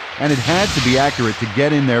pass. And it had to be accurate to get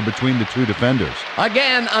in there between the two defenders.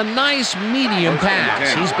 Again, a nice medium pass.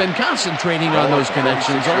 He's been concentrating on those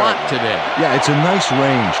connections a lot today. Yeah, it's a nice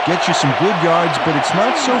range. Gets you some good yards, but it's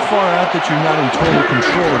not so far out that you're not in total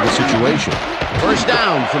control of the situation. First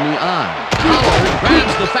down from the eye. Pollard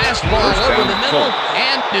grabs the fastball over the middle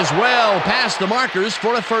and is well past the markers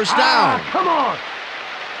for a first down. Come on!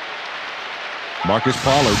 Marcus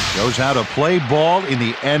Pollard knows how to play ball in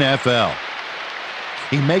the NFL.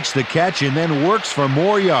 He makes the catch and then works for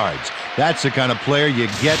more yards. That's the kind of player you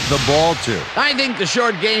get the ball to. I think the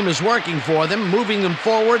short game is working for them, moving them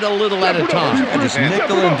forward a little at a time. And just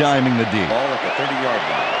nickel and diming the D. Ball at the 30-yard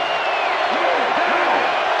line.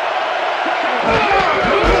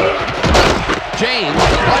 James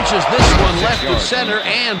punches this one left to center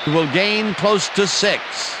and will gain close to 6.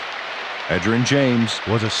 Edgerrin James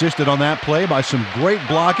was assisted on that play by some great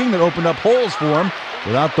blocking that opened up holes for him.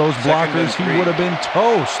 Without those blockers, he would have been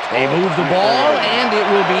toast. They move the ball, and it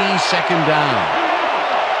will be second down.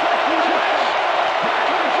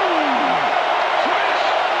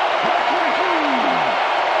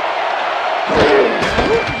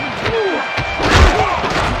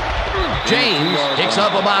 James picks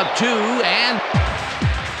up about 2, and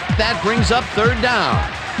that brings up 3rd down.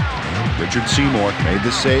 Richard Seymour made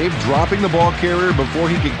the save, dropping the ball carrier before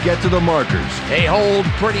he could get to the markers. They hold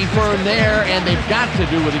pretty firm there, and they've got to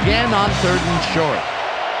do it again on 3rd and short.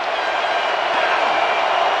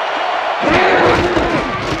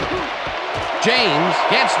 James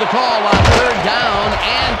gets the call on 3rd down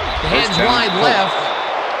and heads wide left.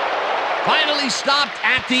 Finally stopped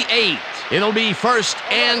at the 8. It'll be 1st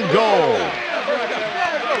and goal.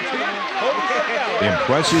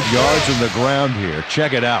 Impressive yards on the ground here.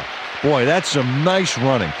 Check it out. Boy, that's some nice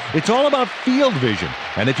running. It's all about field vision.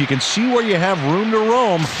 And if you can see where you have room to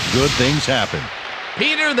roam, good things happen.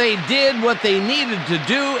 Peter, they did what they needed to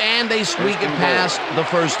do, and they squeak it past the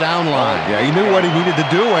first down line. Yeah, he knew what he needed to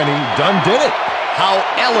do, and he done did it. How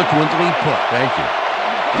eloquently put. Thank you.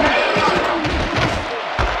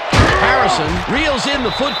 Harrison reels in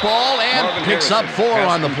the football and picks up 4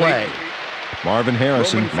 on the play. Marvin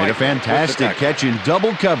Harrison made a fantastic catch in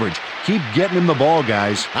double coverage. Keep getting him the ball,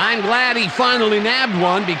 guys. I'm glad he finally nabbed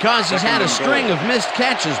one because he's had a string of missed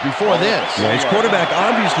catches before this. Yeah, his quarterback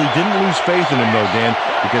obviously didn't lose faith in him, though, Dan,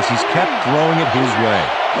 because he's kept throwing it his way.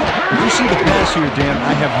 If you see the pass here, Dan,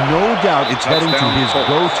 I have no doubt it's heading to his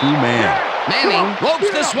go-to man. Manning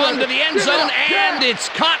ropes this one to the end zone, and it's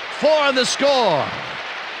caught for the score.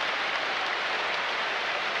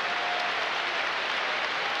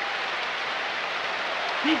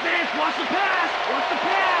 Defense, watch the pass! Watch the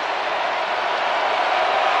pass!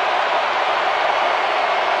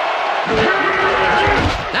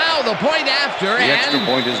 Now the point after, The and extra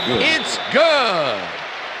point is good. It's good.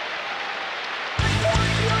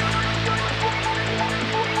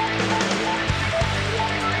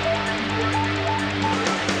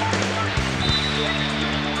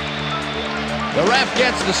 The ref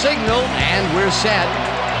gets the signal, and we're set.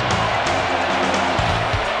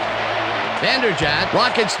 Vanderjagt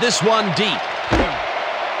rockets this one deep.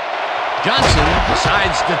 Johnson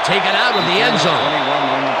decides to take it out of the end zone.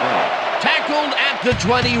 Tackled at the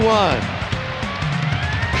 21.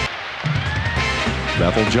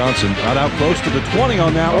 Bethel Johnson got out close to the 20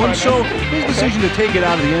 on that one, so his decision to take it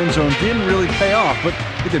out of the end zone didn't really pay off, but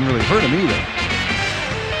it didn't really hurt him either.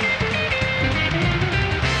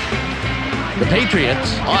 The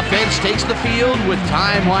Patriots offense takes the field with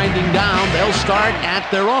time winding down. They'll start at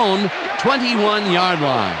their own 21-yard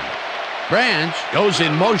line. Branch goes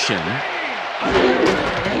in motion.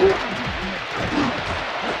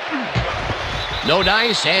 No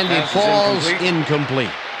dice, and it falls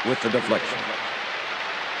incomplete. With the deflection.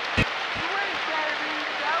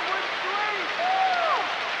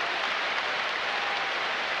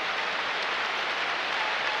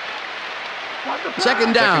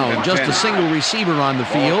 Second down, just a single receiver on the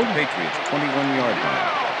field. Patriots, 21-yard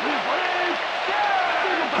line.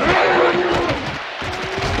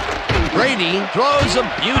 Brady throws a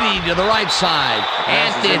beauty to the right side,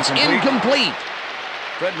 and it's incomplete.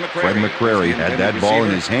 Fred McCrary had that ball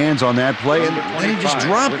in his hands on that play, and then he just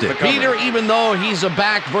dropped it. Peter, even though he's a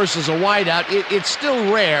back versus a wideout, it's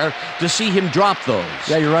still rare to see him drop those.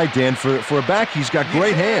 Yeah, you're right, Dan. For a back, he's got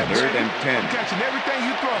great hands. 3rd and 10.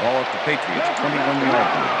 Ball at the Patriots, 21-yard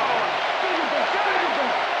line.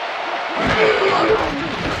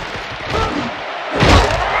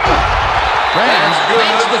 Brand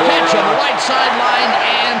makes the catch on the right sideline,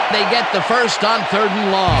 and they get the first on 3rd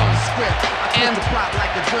and long. And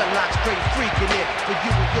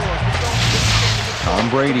Tom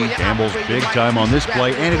Brady gambles big time on this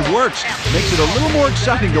play, and it works. Makes it a little more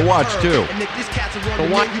exciting to watch, too.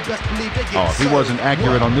 Oh, if he wasn't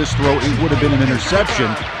accurate on this throw, it would have been an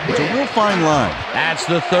interception. It's a real fine line. That's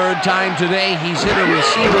the 3rd time today he's hit a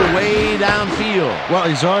receiver way downfield. Well,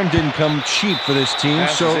 his arm didn't come cheap for this team,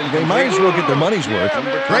 so they might as well get their money's worth.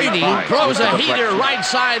 Brady throws a heater right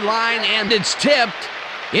sideline, and it's tipped.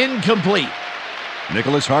 Incomplete.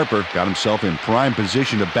 Nicholas Harper got himself in prime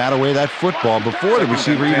position to bat away that football before the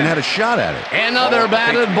receiver even had a shot at it. Another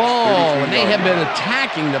batted ball, and they have been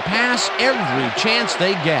attacking the pass every chance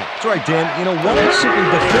they get. That's right, Dan. You know, why simply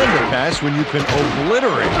defend the pass when you can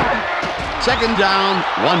obliterate it? Second down,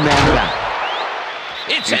 1 man down.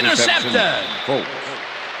 It's intercepted.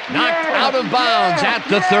 Knocked out of bounds at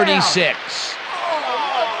the 36.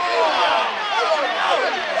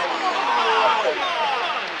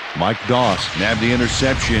 Mike Doss nabbed the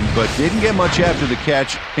interception, but didn't get much after the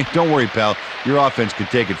catch. Hey, don't worry, pal. Your offense can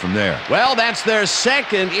take it from there. Well, that's their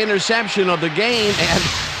 2nd interception of the game,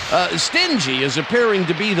 and stingy is appearing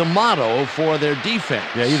to be the motto for their defense.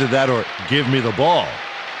 Yeah, either that or give me the ball.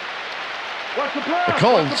 The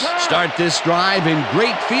Colts start this drive in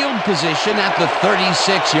great field position at the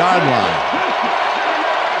 36-yard line.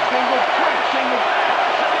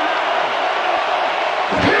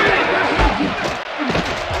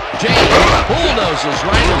 James bulldozes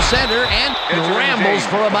right of center and rambles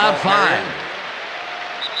for about 5.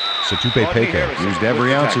 Satupe Peke used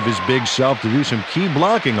every ounce of his big self to do some key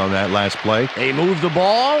blocking on that last play. They move the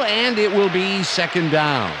ball, and it will be 2nd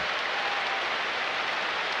down.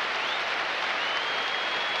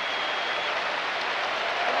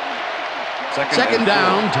 Second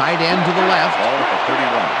down, tight end to the left. Ball at the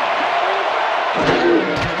 31.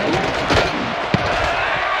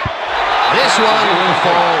 This one will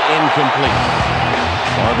fall incomplete.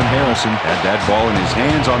 Marvin Harrison had that ball in his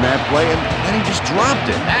hands on that play, and then he just dropped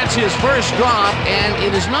it. That's his first drop, and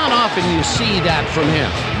it is not often you see that from him.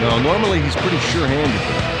 No, normally he's pretty sure-handed.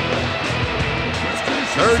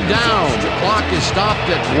 3rd down. The clock is stopped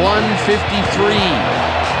at 1:53.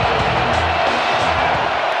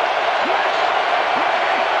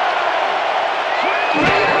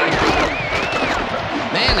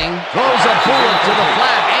 Manning throws a bullet to the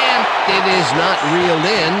flat, and it is not reeled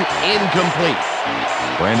in. Incomplete.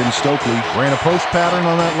 Brandon Stokely ran a post pattern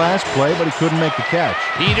on that last play, but he couldn't make the catch.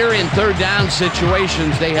 Peter, in 3rd down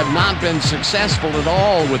situations, they have not been successful at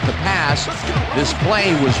all with the pass. This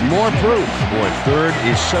play was more proof. Boy, 3rd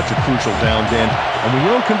is such a crucial down, Dan. And when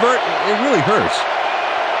you don't convert, it really hurts.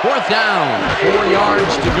 4th down, 4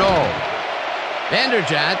 yards to go.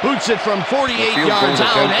 Vanderjagt boots it from 48 yards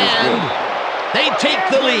out, and they take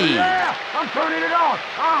the lead. I'm turning it off.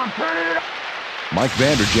 I'm turning it off. Mike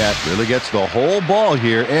Vanderjagt really gets the whole ball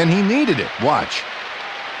here, and he needed it. Watch.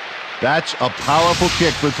 That's a powerful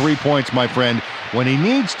kick for 3 points, my friend. When he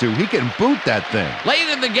needs to, he can boot that thing. Late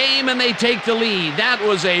in the game, and they take the lead. That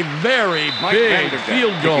was a very big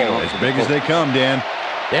field goal. As big as they come, Dan.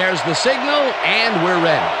 There's the signal, and we're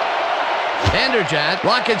ready. Vanderjagt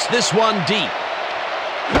rockets this one deep.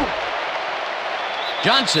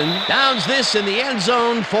 Johnson downs this in the end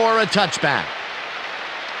zone for a touchback.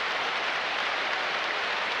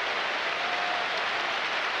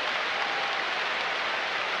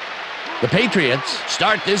 The Patriots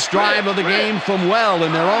start this drive of the game from well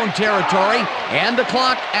in their own territory, and the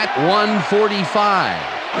clock at 1:45.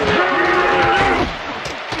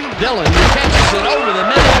 Dillon catches it over the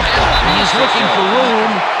middle, and he's looking for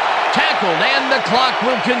room. Tackled, and the clock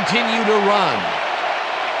will continue to run.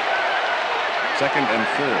 2nd and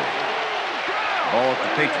 4. Ball at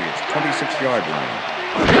the Patriots, 26-yard line.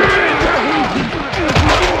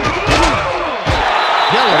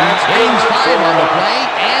 Dillon gains 5 on the play,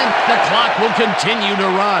 and the clock will continue to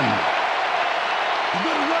run.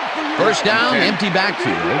 1st down, empty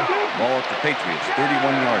backfield. Ball at the Patriots,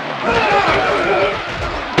 31-yard line.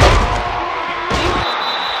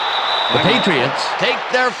 The Patriots take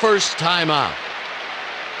their first timeout.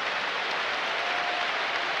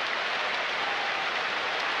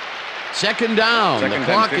 Second down. The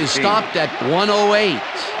clock is stopped at 1:08. Ball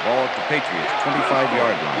at the Patriots,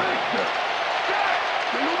 25-yard line.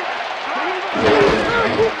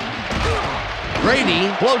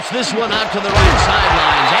 Brady floats this one out to the right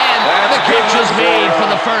sidelines, and the catch is made for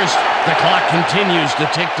the first. The clock continues to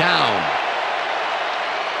tick down.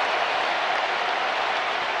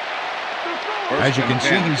 As you can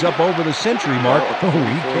see, he's up over the century mark. Oh,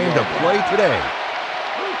 he came to play today.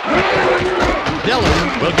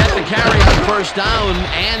 Dillon will get the carry on first down,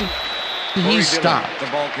 and he's stopped.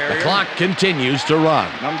 The clock continues to run.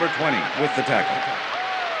 Number 20 with the tackle.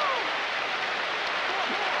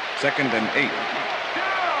 Second and 8.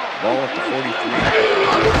 Ball at the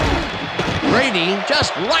 43. Brady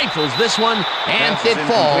just rifles this one, and it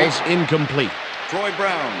falls incomplete. Troy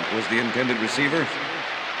Brown was the intended receiver.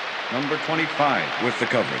 Number 25 with the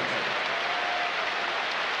coverage.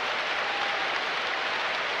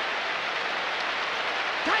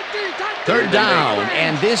 Third down,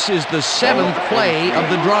 and this is the 7th play of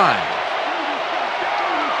the drive.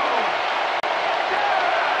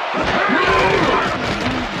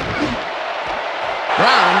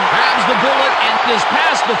 Brown grabs the bullet and is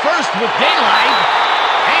past the first with daylight,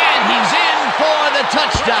 and he's in for the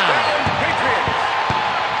touchdown.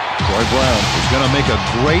 Troy Brown is going to make a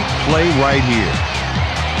great play right here.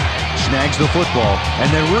 Snags the football and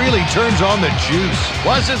then really turns on the juice.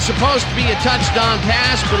 Wasn't supposed to be a touchdown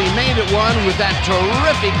pass, but he made it one with that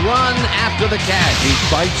terrific run after the catch. He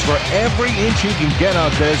fights for every inch he can get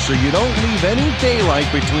out there so you don't leave any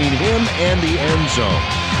daylight between him and the end zone.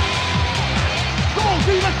 Come on,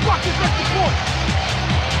 D, let's rock this extra point.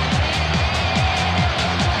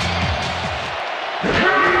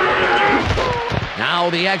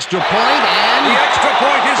 Now the extra point, and the extra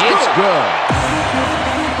point is good.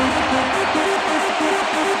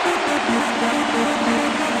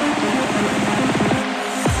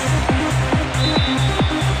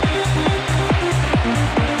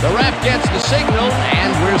 The ref gets the signal,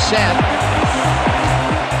 and we're set.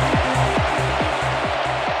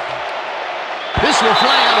 This will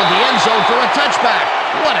fly out of the end zone for a touchback.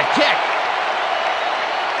 What a kick.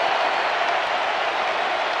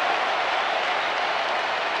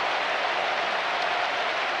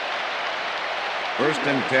 First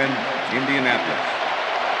and 10, Indianapolis.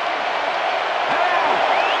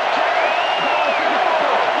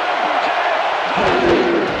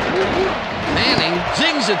 Manning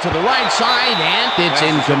zings it to the right side, and it's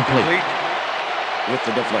incomplete. With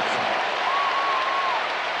the deflection.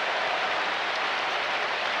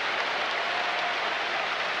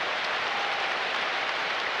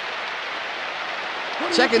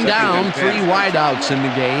 Second down, 3 wideouts in the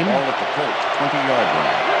game. Ball at the Colts, 20-yard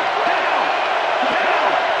line.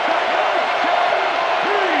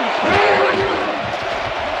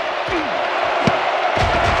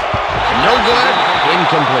 No good.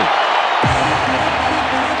 Incomplete.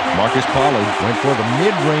 Marcus Pollard went for the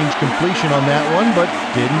mid-range completion on that one, but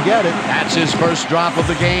didn't get it. That's his first drop of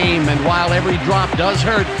the game, and while every drop does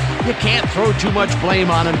hurt, you can't throw too much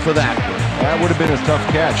blame on him for that. That would have been a tough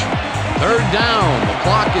catch. Third down. The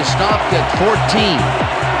clock is stopped at 14.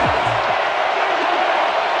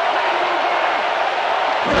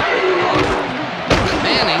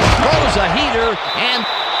 Manning throws a heater, and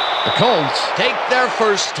the Colts take their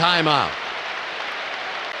first timeout.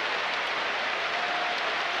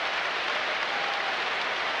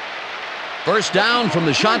 First down from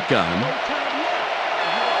the shotgun.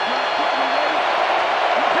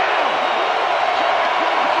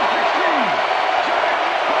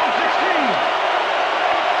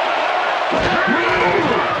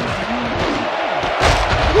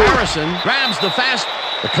 Harrison grabs the fast.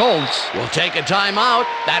 The Colts will take a timeout.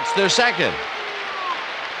 That's their second.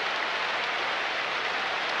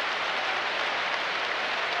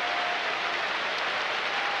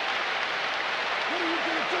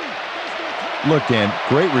 Look, Dan,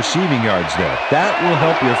 great receiving yards there. That will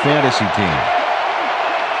help your fantasy team.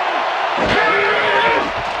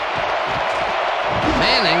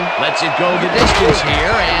 Manning lets it go the distance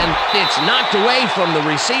here, and it's knocked away from the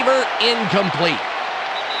receiver, incomplete.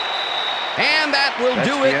 And that will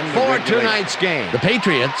do it for tonight's game. The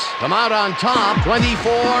Patriots come out on top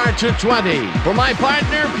 24-20. For my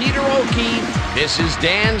partner, Peter O'Keefe, this is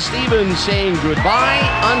Dan Stevens saying goodbye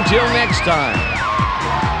until next time.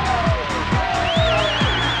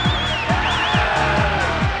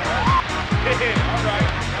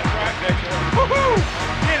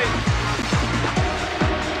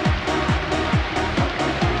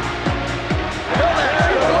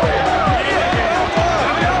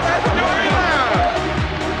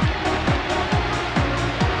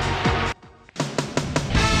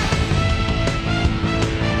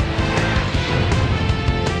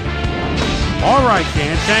 right,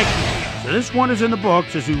 Dan, thank you. So this one is in the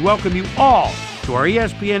books as we welcome you all to our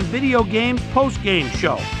ESPN Video Games post-game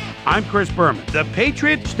show. I'm Chris Berman. The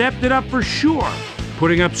Patriots stepped it up for sure,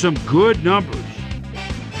 putting up some good numbers.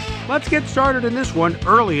 Let's get started in this one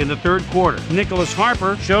early in the third quarter. Nicholas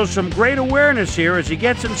Harper shows some great awareness here as he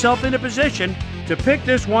gets himself into position to pick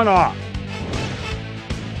this one off.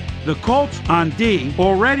 The Colts on D,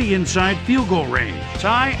 already inside field goal range.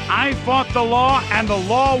 Ty, I fought the law and the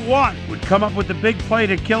law won. Would come up with the big play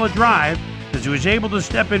to kill a drive as he was able to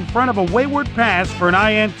step in front of a wayward pass for an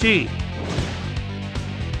INT.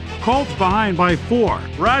 Colts behind by 4.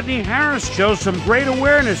 Rodney Harris shows some great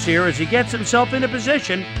awareness here as he gets himself into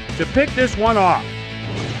position to pick this one off.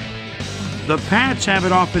 The Pats have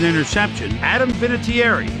it off an interception. Adam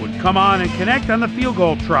Vinatieri would come on and connect on the field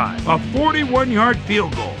goal try. A 41-yard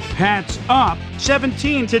field goal. Pats up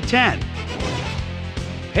 17-10.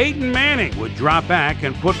 Peyton Manning would drop back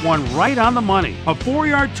and put one right on the money. A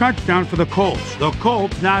 4-yard touchdown for the Colts. The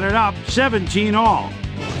Colts knotted up 17-all.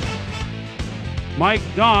 Mike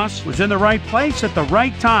Doss was in the right place at the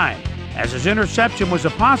right time, as his interception was a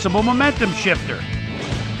possible momentum shifter.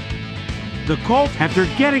 The Colts, after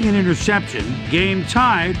getting an interception, game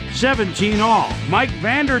tied 17-all. Mike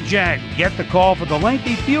Vanderjagt would get the call for the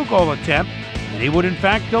lengthy field goal attempt, and he would in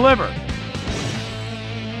fact deliver.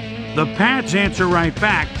 The Pats answer right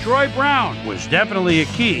back. Troy Brown was definitely a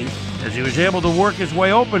key, as he was able to work his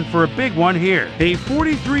way open for a big one here. A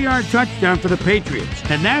 43-yard touchdown for the Patriots,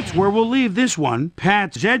 and that's where we'll leave this one.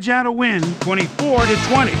 Pats edge out a win,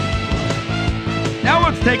 24-20. Now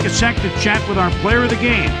let's take a sec to chat with our player of the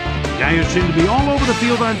game, the guy who seemed to be all over the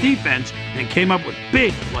field on defense and came up with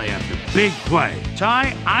big play after big play.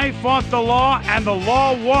 Ty, I fought the law and the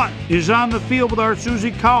law won, is on the field with our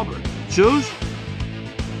Susie Colbert. Suze?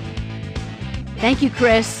 Thank you,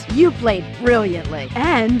 Chris. You played brilliantly.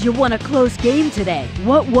 And you won a close game today.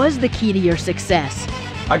 What was the key to your success?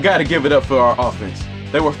 I gotta give it up for our offense.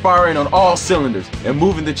 They were firing on all cylinders and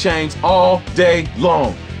moving the chains all day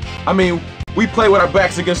long. I mean, we play with our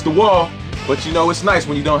backs against the wall, but you know, it's nice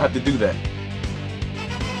when you don't have to do that.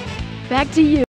 Back to you.